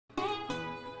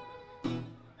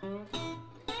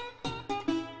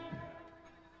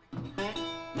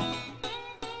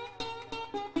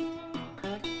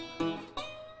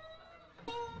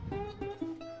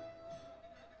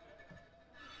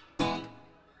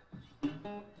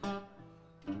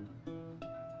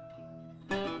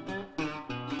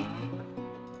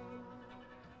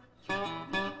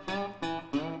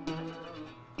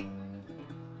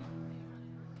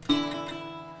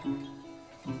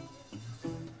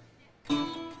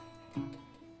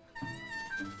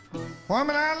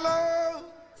Woman I love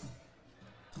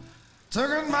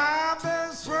took my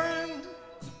best friend.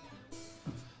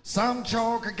 Some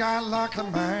joker got like a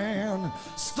man,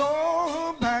 stole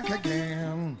her back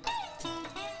again.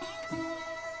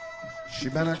 She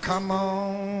better come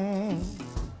on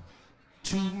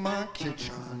to my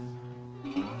kitchen,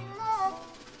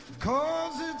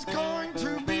 'cause it's going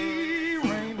to be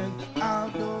raining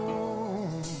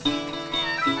outdoors.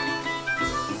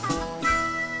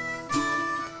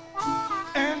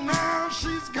 And now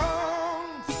she's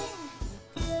gone,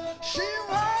 she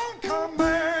won't come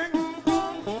back.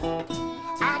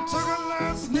 I took her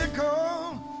last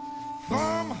nickel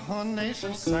from her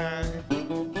nation's side.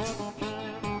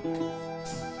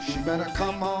 She better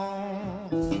come on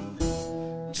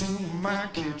to my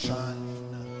kitchen,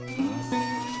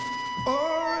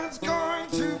 or it's going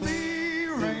to be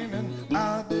raining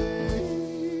out there.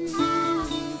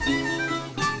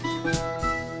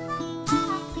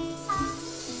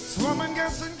 This woman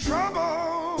gets in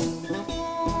trouble,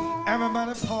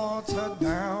 everybody puts her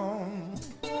down.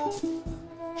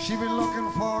 She be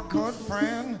looking for a good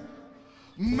friend,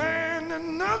 man,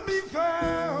 and not be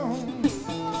found.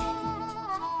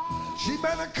 She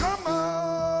better come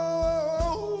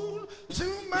on to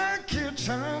my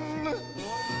kitchen,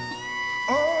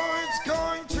 or it's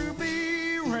going to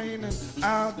be raining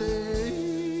out there.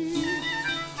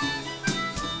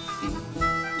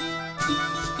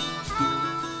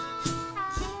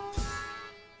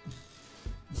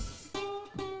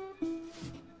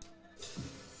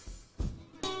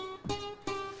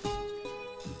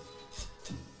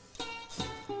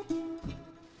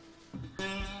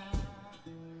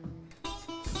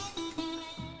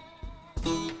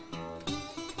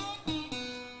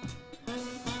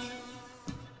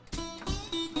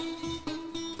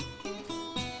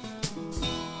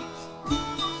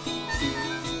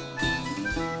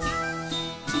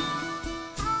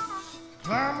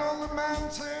 Climb on the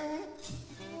mountain,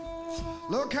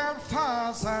 look how far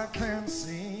as I can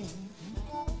see.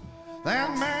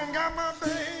 That man got my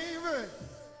baby,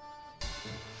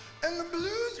 and the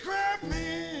blues grab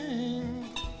me.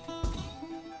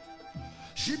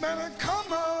 She better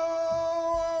come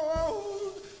on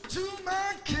to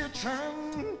my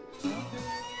kitchen,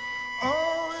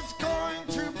 oh, it's going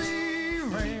to be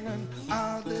raining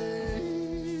out there.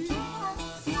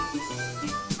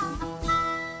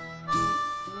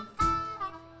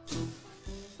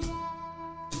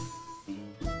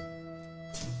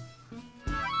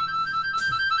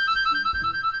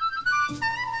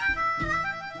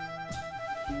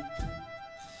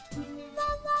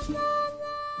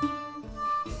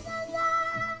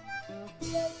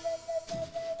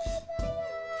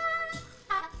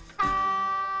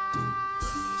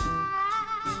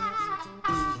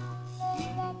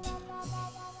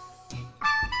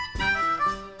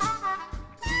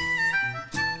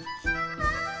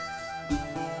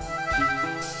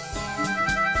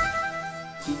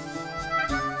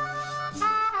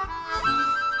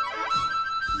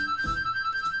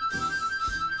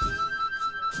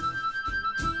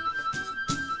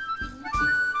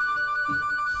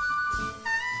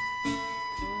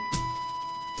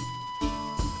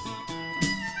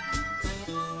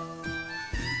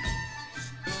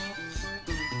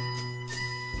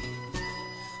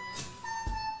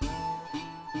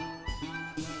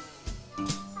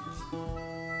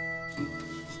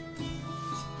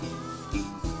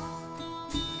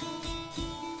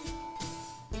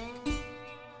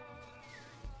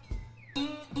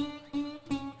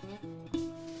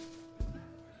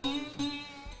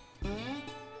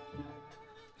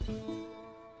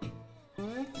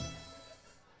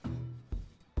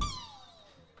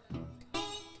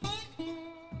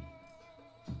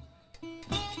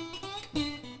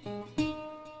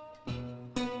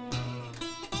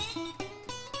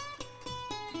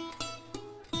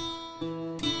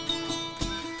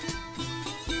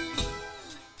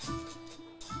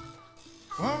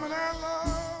 Woman I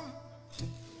love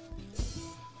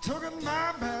took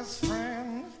my best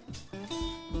friend.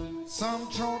 Some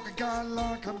joker got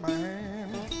like a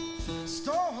man,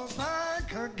 stole her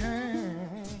back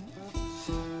again.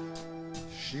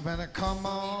 She better come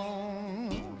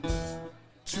on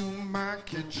to my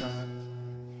kitchen.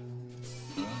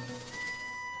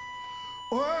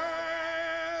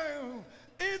 Well,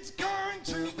 it's going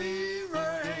to be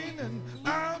raining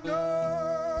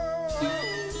outdoors. Yeah.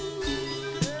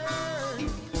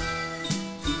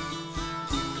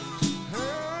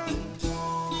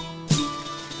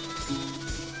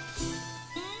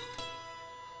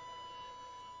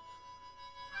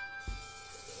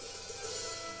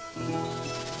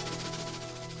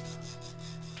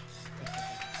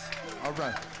 All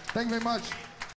right. Thank you very much.